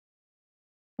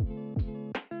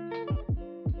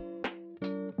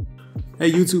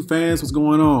Hey YouTube fans, what's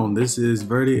going on? This is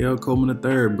Verdi L. Coleman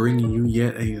III bringing you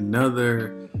yet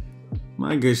another,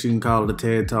 I guess you can call it a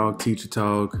TED Talk, Teacher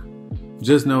Talk.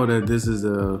 Just know that this is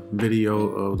a video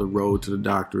of the road to the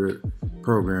doctorate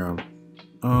program.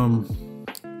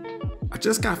 I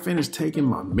just got finished taking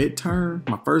my midterm,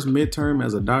 my first midterm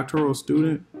as a doctoral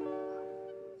student.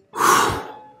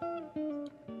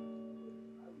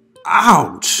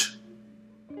 Ouch!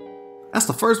 That's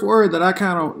the first word that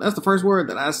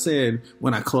I said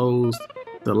when I closed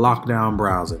the lockdown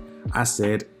browser. I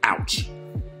said, ouch.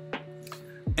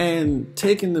 And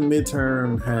taking the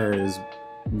midterm has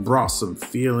brought some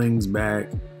feelings back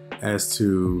as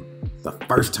to the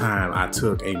first time I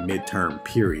took a midterm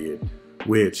period,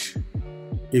 which,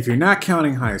 if you're not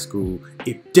counting high school,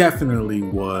 it definitely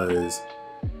was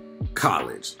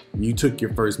college. You took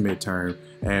your first midterm,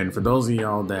 and for those of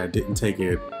y'all that didn't take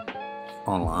it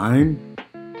online,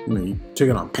 you took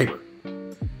it on paper.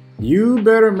 You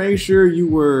better make sure you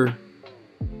were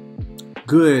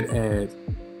good at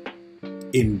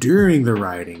enduring the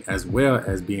writing as well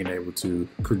as being able to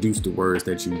produce the words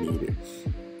that you needed.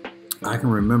 I can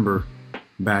remember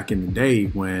back in the day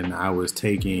when I was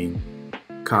taking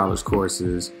college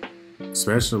courses,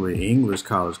 especially English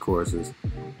college courses,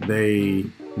 they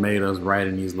made us write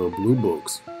in these little blue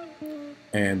books.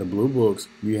 And the blue books,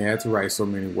 you had to write so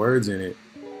many words in it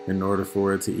in order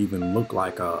for it to even look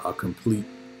like a complete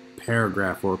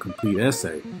paragraph or a complete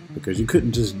essay, because you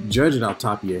couldn't just judge it off the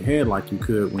top of your head like you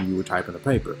could when you were typing a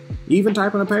paper. Even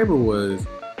typing a paper was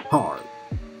hard.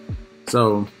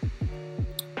 So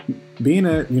being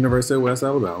at University of West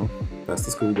Alabama, that's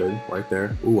the school, baby, right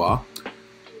there, ooh-ah,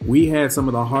 we had some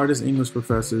of the hardest English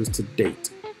professors to date.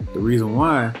 The reason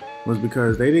why was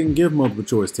because they didn't give multiple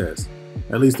choice tests.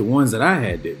 At least the ones that I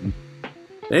had didn't.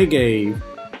 They gave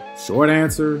short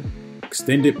answer,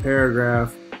 extended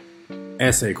paragraph,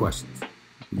 essay questions.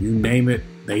 You name it,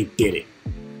 they did it.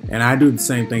 And I do the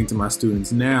same thing to my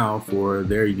students now for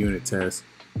their unit tests,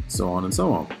 so on and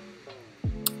so on.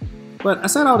 But I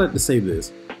said all that to say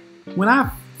this. When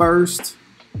I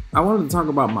wanted to talk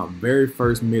about my very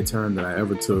first midterm that I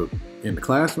ever took in the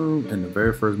classroom and the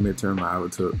very first midterm I ever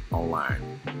took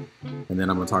online. And then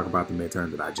I'm going to talk about the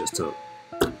midterm that I just took.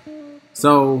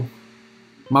 So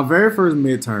my very first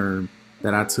midterm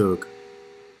that I took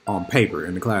on paper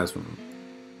in the classroom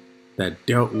that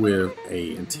dealt with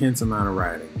an intense amount of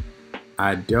writing,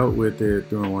 I dealt with it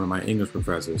through one of my English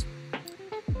professors.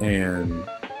 And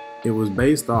it was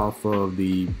based off of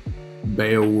the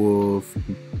Beowulf,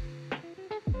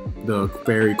 the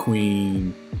Fairy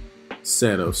Queen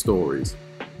set of stories.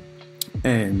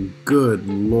 And good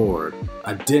Lord,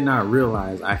 I did not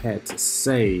realize I had to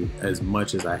say as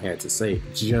much as I had to say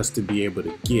just to be able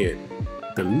to get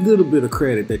the little bit of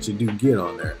credit that you do get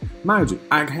on there. Mind you,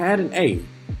 I had an A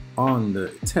on the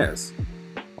test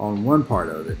on one part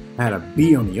of it. I had a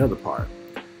B on the other part.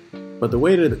 But the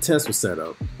way that the test was set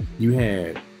up, you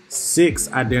had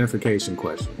 6 identification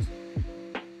questions.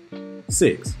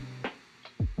 6.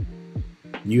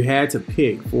 You had to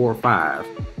pick 4 or 5. I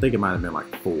think it might have been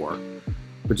like 4.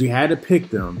 But you had to pick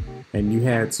them, and you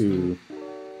had to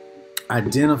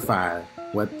identify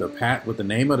what the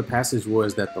name of the passage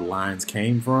was that the lines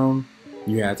came from.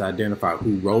 You had to identify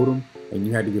who wrote them, and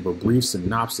you had to give a brief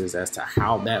synopsis as to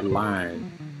how that line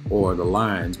or the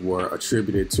lines were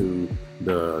attributed to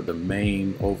the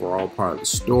main overall part of the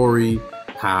story,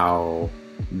 how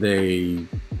they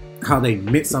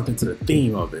meant something to the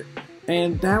theme of it.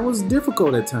 And that was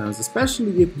difficult at times,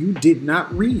 especially if you did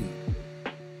not read.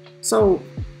 So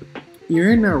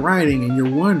you're in there writing and you're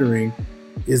wondering,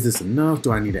 is this enough?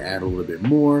 Do I need to add a little bit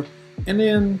more? And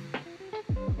then,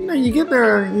 you get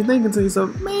there and you're thinking to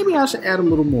yourself, maybe I should add a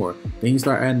little more. Then you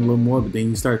start adding a little more, but then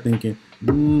you start thinking,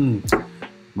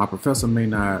 my professor may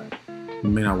not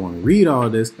want to read all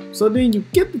this. So then you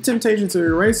get the temptation to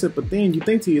erase it, but then you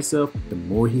think to yourself, the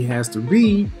more he has to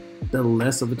read, the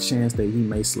less of a chance that he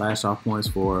may slash off points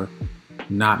for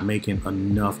not making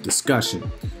enough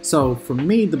discussion. So for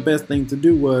me, the best thing to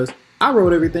do was I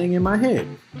wrote everything in my head.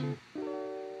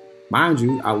 Mind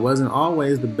you, I wasn't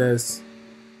always the best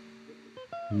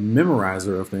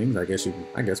memorizer of things. I guess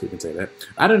we can say that.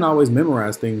 I didn't always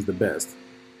memorize things the best.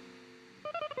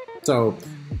 So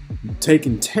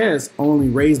taking tests only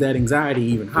raised that anxiety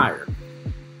even higher.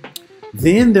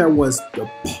 Then there was the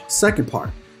second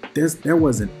part. There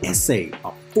was an essay,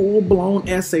 a full-blown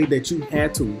essay that you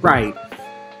had to write.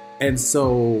 And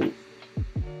so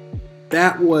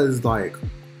that was like,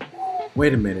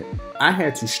 wait a minute. I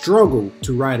had to struggle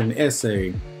to write an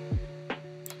essay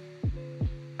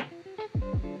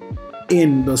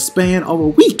in the span of a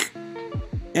week.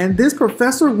 And this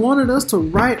professor wanted us to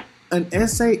write an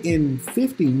essay in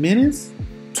 50 minutes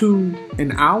to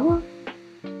an hour?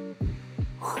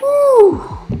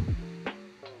 Whew.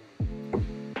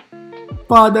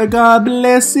 Father God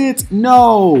bless it.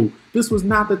 No, this was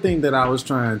not the thing that I wasn't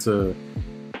trying to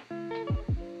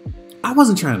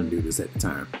do this at the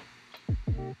time.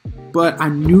 But I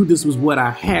knew this was what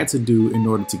I had to do in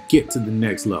order to get to the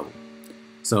next level.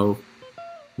 So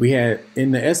we had,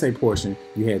 in the essay portion,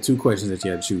 you had 2 questions that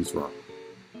you had to choose from,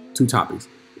 2 topics.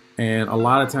 And a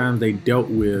lot of times they dealt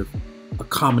with a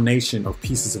combination of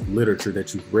pieces of literature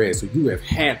that you've read. So you have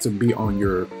had to be on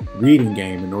your reading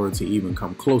game in order to even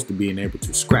come close to being able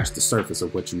to scratch the surface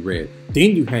of what you read.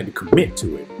 Then you had to commit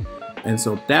to it. And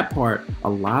so that part, a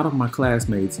lot of my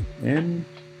classmates and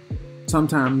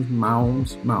sometimes my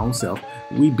own self,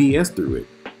 we BS through it.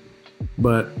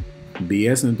 But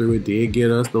BSing through it did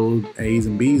get us those A's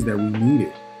and B's that we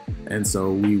needed. And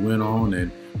so we went on,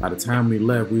 and by the time we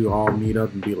left, we would all meet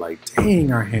up and be like,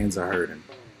 dang, our hands are hurting.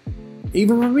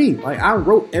 Even for me, like, I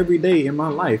wrote every day in my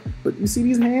life, but you see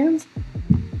these hands?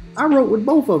 I wrote with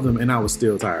both of them and I was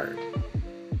still tired.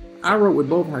 I wrote with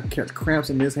both. I kept cramps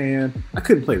in this hand. I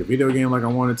couldn't play the video game like I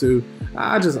wanted to.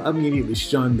 I just immediately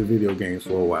shunned the video games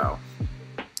for a while.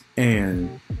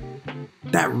 And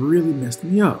that really messed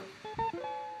me up.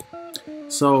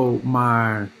 So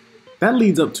that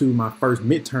leads up to my first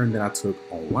midterm that I took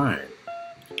online.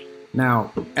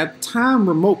 Now, at the time,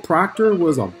 remote proctor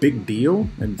was a big deal,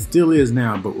 and it still is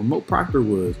now, but remote proctor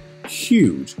was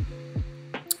huge.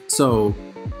 So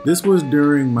this was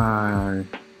during my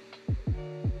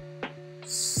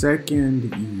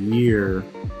second year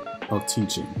of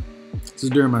teaching. This is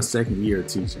during my second year of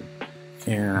teaching.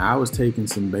 And I was taking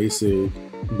some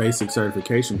basic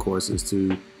certification courses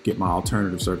to get my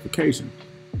alternative certification.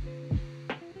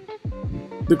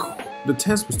 The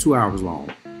test was 2 hours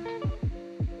long.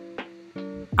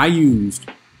 I used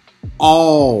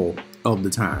all of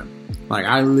the time. Like,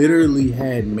 I literally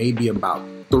had maybe about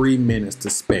 3 minutes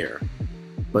to spare.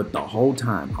 But the whole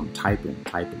time I'm typing.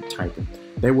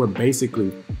 There were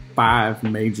basically 5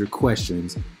 major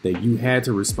questions that you had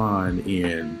to respond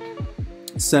in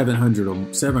 700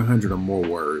 or more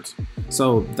words.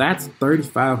 So that's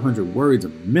 3,500 words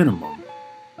minimum.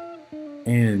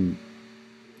 And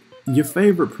your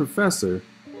favorite professor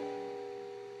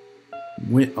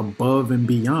went above and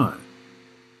beyond.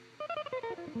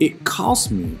 It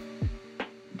cost me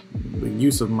the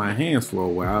use of my hands for a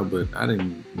while, but I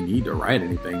didn't need to write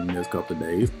anything in this couple of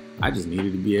days. I just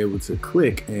needed to be able to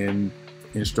click and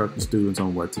instruct the students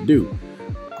on what to do.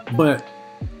 But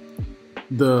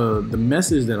the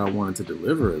message that I wanted to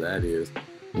deliver that is,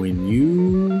 when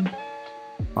you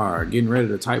are getting ready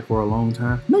to type for a long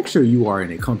time, make sure you are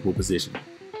in a comfortable position.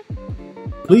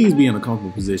 Please be in a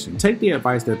comfortable position. Take the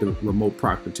advice that the remote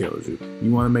proctor tells you.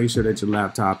 You want to make sure that your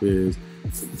laptop is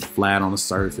flat on the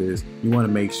surface. You want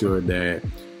to make sure that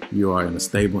you are in a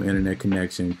stable internet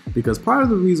connection, because part of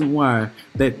the reason why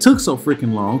that took so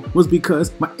freaking long was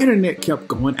because my internet kept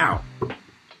going out.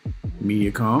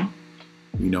 MediaCom,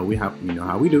 you know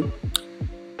how we do.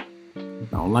 I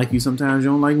don't like you sometimes, you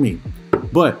don't like me.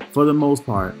 But for the most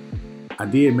part, I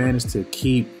did manage to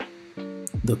keep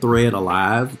the thread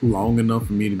alive long enough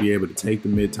for me to be able to take the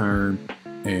midterm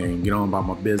and get on about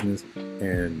my business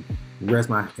and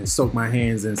soak my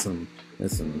hands in some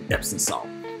Epsom salt.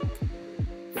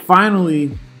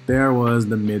 Finally, there was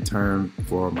the midterm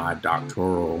for my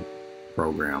doctoral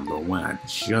program, the one I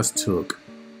just took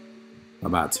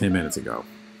about 10 minutes ago.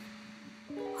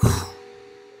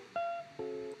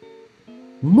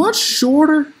 Much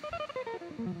shorter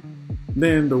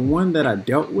than the one that I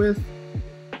dealt with,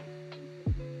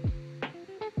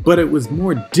 but it was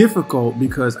more difficult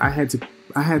because I had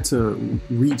to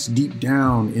reach deep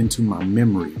down into my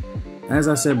memory. As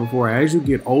I said before, as you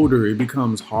get older, it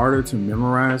becomes harder to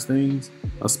memorize things,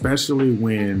 especially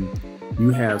when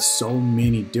you have so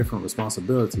many different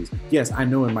responsibilities. Yes, I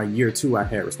know in my year 2 I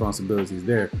had responsibilities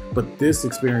there, but this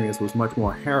experience was much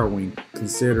more harrowing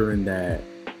considering that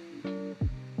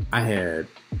I had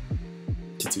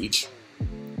to teach.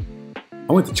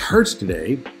 I went to church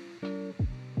today.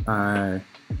 I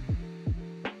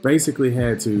basically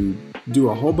had to do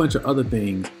a whole bunch of other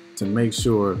things to make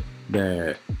sure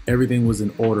that everything was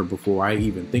in order before I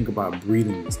even think about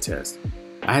breathing this test.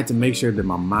 I had to make sure that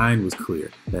my mind was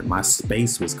clear, that my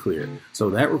space was clear. So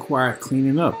that required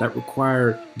cleaning up. That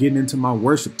required getting into my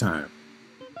worship time.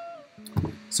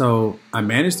 So I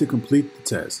managed to complete the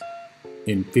test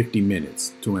in 50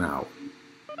 minutes to an hour.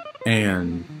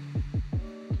 And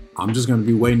I'm just going to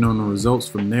be waiting on the results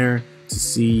from there to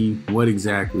see what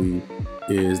exactly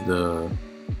is the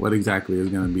what exactly is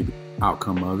going to be the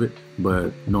outcome of it.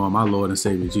 But knowing my Lord and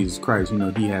Savior Jesus Christ,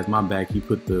 He has my back. He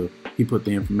put the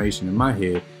information in my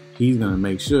head. He's going to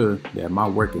make sure that my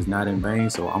work is not in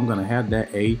vain. So I'm going to have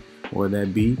that A or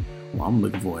that B. Well, I'm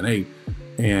looking for an A,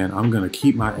 and I'm going to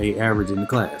keep my A average in the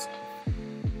class.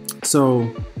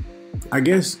 So I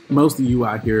guess most of you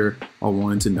out here are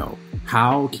wanting to know,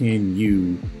 how can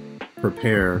you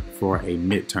prepare for a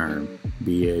midterm,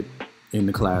 be it in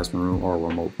the classroom or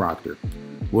remote proctor?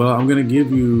 Well, I'm going to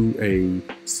give you a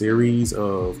series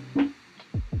of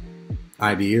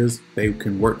ideas. They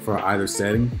can work for either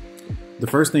setting. The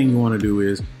first thing you want to do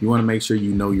is you want to make sure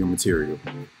you know your material.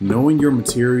 Knowing your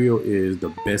material is the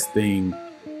best thing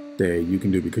that you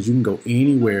can do, because you can go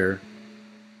anywhere.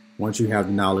 Once you have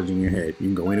the knowledge in your head, you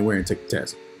can go anywhere and take the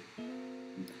test.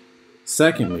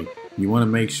 Secondly, you want to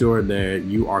make sure that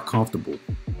you are comfortable.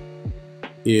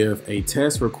 If a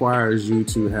test requires you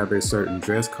to have a certain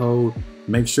dress code,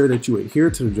 make sure that you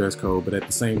adhere to the dress code, but at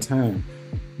the same time,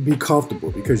 be comfortable,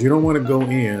 because you don't want to go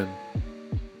in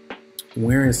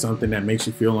wearing something that makes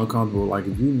you feel uncomfortable. Like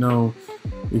if you know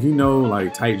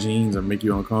like tight jeans or make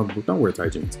you uncomfortable, don't wear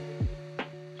tight jeans.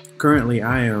 Currently,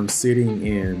 I am sitting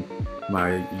in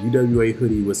my UWA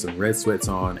hoodie with some red sweats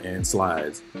on and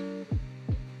slides.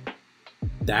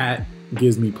 That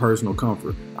gives me personal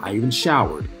comfort. I even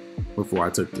showered before I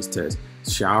took this test.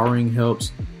 Showering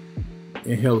helps.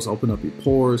 It helps open up your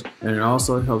pores, and it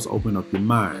also helps open up your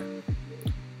mind.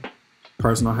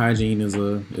 Personal hygiene is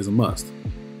a must.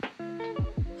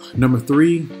 Number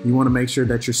 3, you want to make sure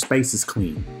that your space is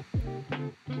clean.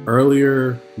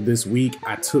 Earlier this week,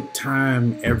 I took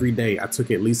time every day. I took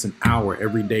at least an hour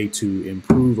every day to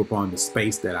improve upon the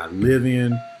space that I live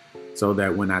in, so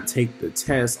that when I take the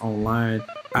test online,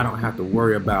 I don't have to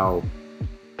worry about,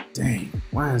 dang,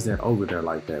 why is that over there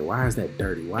like that? Why is that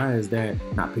dirty? Why is that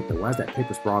not picked up? Why is that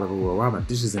paper sprawled everywhere? Why are my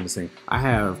dishes in the sink? I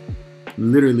have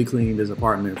literally cleaned this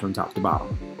apartment from top to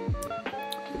bottom.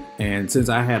 And since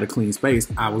I had a clean space,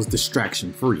 I was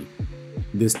distraction free.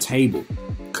 This table,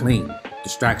 clean,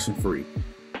 distraction free.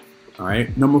 All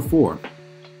right. Number 4,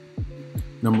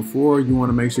 you want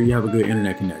to make sure you have a good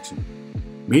internet connection.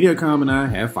 MediaCom and I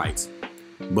have fights,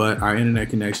 but our internet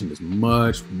connection is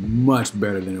much, much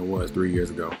better than it was 3 years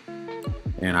ago.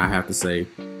 And I have to say,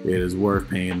 it is worth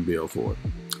paying the bill for it.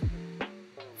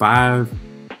 5,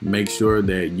 make sure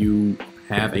that you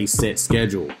have a set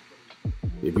schedule.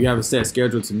 If you have a set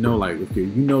schedule to know, like, if you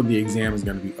know the exam is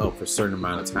going to be up for a certain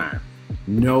amount of time,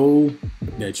 know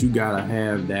that you got to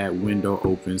have that window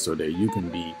open so that you can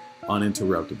be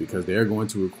uninterrupted, because they're going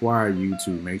to require you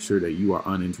to make sure that you are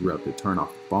uninterrupted. Turn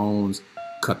off the phones,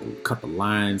 cut the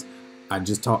lines. I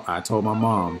told my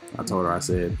mom, I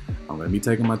said, I'm going to be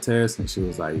taking my test. And she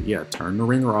was like, yeah, turn the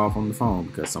ringer off on the phone,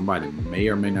 because somebody may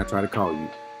or may not try to call you.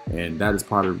 And that is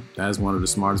one of the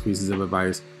smartest pieces of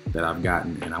advice that I've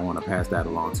gotten, and I want to pass that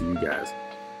along to you guys.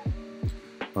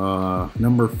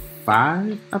 Number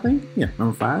 5, I think. Yeah,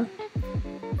 number 5.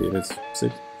 Yeah, that's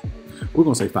 6. We're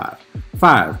gonna say 5.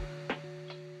 5.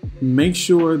 Make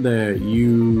sure that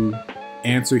you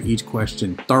answer each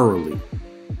question thoroughly.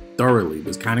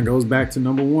 This kind of goes back to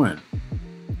number 1.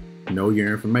 Know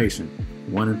your information.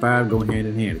 1 and 5 go hand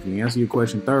in hand. If you answer your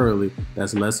question thoroughly,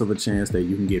 that's less of a chance that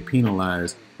you can get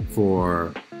penalized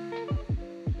for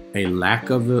a lack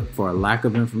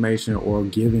of information or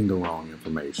giving the wrong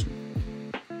information.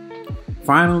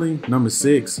 Finally, number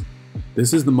 6,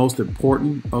 this is the most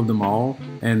important of them all,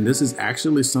 and this is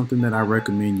actually something that I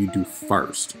recommend you do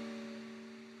first.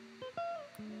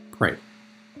 Pray.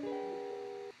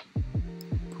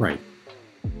 Pray.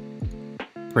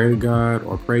 Pray to God,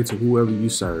 or pray to whoever you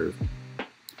serve.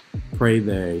 Pray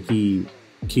that He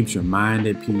keeps your mind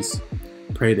at peace.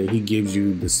 Pray that He gives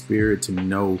you the spirit to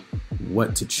know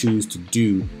what to choose to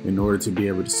do in order to be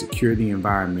able to secure the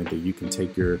environment that you can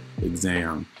take your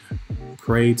exam.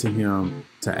 Pray to Him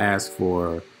to ask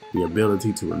for the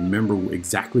ability to remember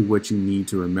exactly what you need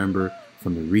to remember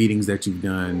from the readings that you've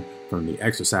done, from the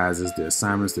exercises, the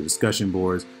assignments, the discussion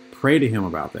boards. Pray to Him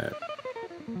about that.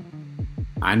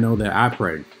 I know that I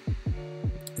pray,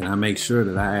 and I make sure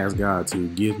that I ask God to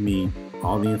give me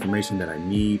all the information that I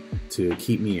need to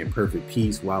keep me in perfect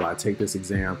peace while I take this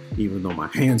exam. Even though my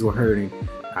hands were hurting,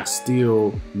 I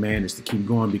still managed to keep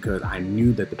going, because I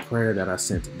knew that the prayer that I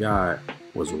sent to God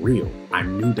was real. I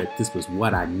knew that this was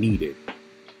what I needed.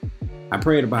 I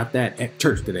prayed about that at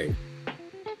church today.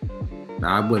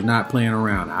 Now, I was not playing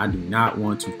around. I do not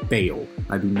want to fail.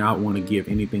 I do not want to give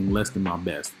anything less than my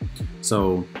best.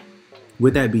 So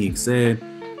with that being said,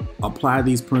 apply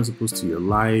these principles to your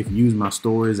life. Use my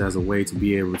stories as a way to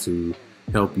be able to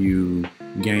help you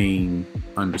gain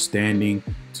understanding.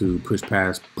 to push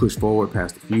forward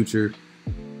past the future.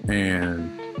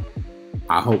 And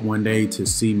I hope one day to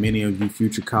see many of you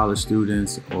future college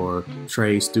students or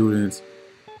trade students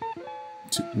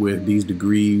with these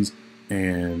degrees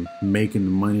and making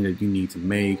the money that you need to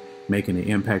make, making the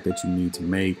impact that you need to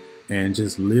make, and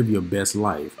just live your best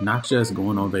life. Not just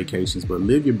going on vacations, but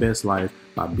live your best life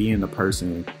by being the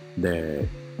person that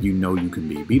you know you can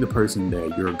be. Be the person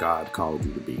that your God called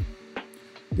you to be.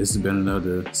 This has been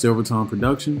another Silvertone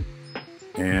production.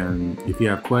 And if you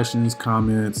have questions,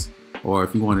 comments, or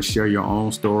if you want to share your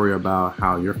own story about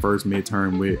how your first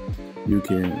midterm went, you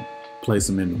can place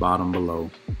them in the bottom below.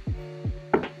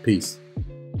 Peace.